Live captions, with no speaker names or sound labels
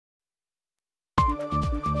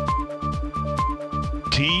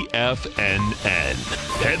TFNN.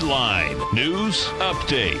 Headline News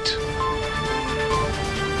Update.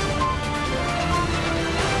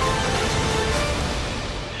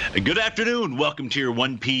 Good afternoon. Welcome to your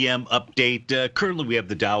 1 p.m. update. Currently, we have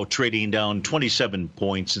the Dow trading down 27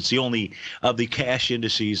 points. It's the only of the cash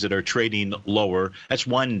indices that are trading lower. That's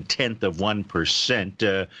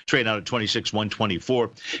 0.1%, trading out at 26,124.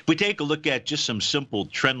 If we take a look at just some simple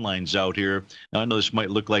trend lines out here, now I know this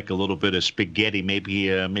might look like a little bit of spaghetti,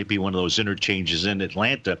 maybe one of those interchanges in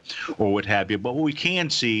Atlanta or what have you. But what we can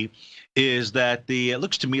see is that it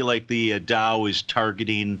looks to me like the Dow is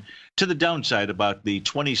targeting to the downside about the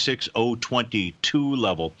 26,022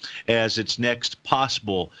 level as its next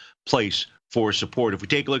possible place for support. If we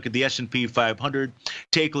take a look at the S&P 500,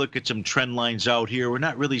 take a look at some trend lines out here, we're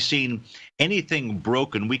not really seeing anything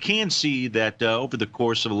broken. We can see that over the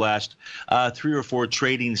course of the last 3 or 4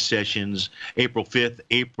 trading sessions, April 5th,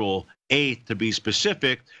 April 8th to be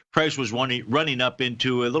specific, price was running up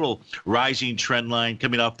into a little rising trend line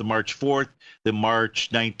coming off the March 4th, the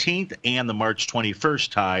March 19th, and the March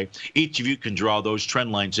 21st high. Each of you can draw those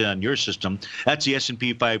trend lines in on your system. That's the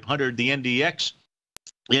S&P 500, the NDX.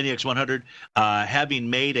 The NDX 100 having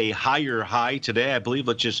made a higher high today, I believe.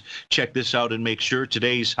 Let's just check this out and make sure.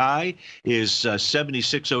 Today's high is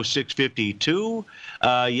 7606.52.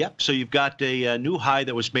 Yep, so you've got a new high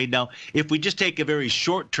that was made. Now, if we just take a very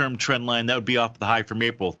short-term trend line, that would be off the high from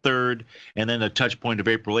April 3rd, and then a touch point of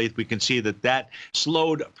April 8th. We can see that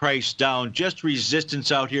slowed price down. Just resistance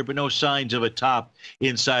out here, but no signs of a top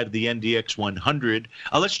inside of the NDX 100.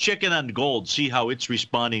 Let's check in on gold, see how it's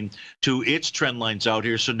responding to its trend lines out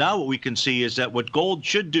here. So now what we can see is that what gold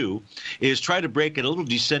should do is try to break a little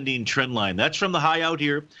descending trend line. That's from the high out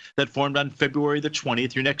here that formed on February the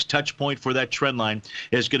 20th. Your next touch point for that trend line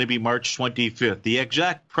is going to be March 25th. The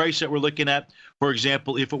exact price that we're looking at, for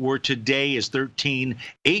example, if it were today, is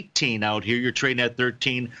 13.18 out here. You're trading at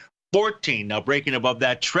 13.14. Now, breaking above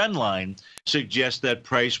that trend line suggests that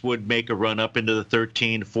price would make a run up into the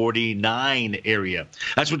 13.49 area.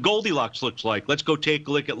 That's what Goldilocks looks like. Let's go take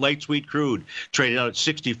a look at light sweet crude. Traded out at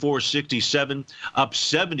 64.67, up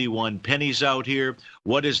 71 pennies out here.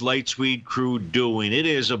 What is light sweet crude doing? It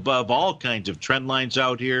is above all kinds of trend lines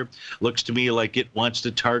out here. Looks to me like it wants to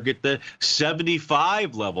target the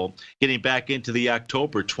 75 level, getting back into the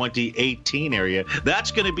October 2018 area. That's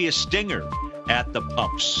going to be a stinger at the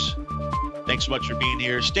pumps. Thanks so much for being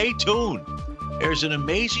here. Stay tuned. There's an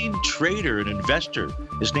amazing trader and investor.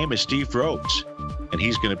 His name is Steve Rhodes, and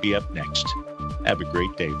he's going to be up next. Have a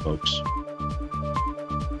great day, folks.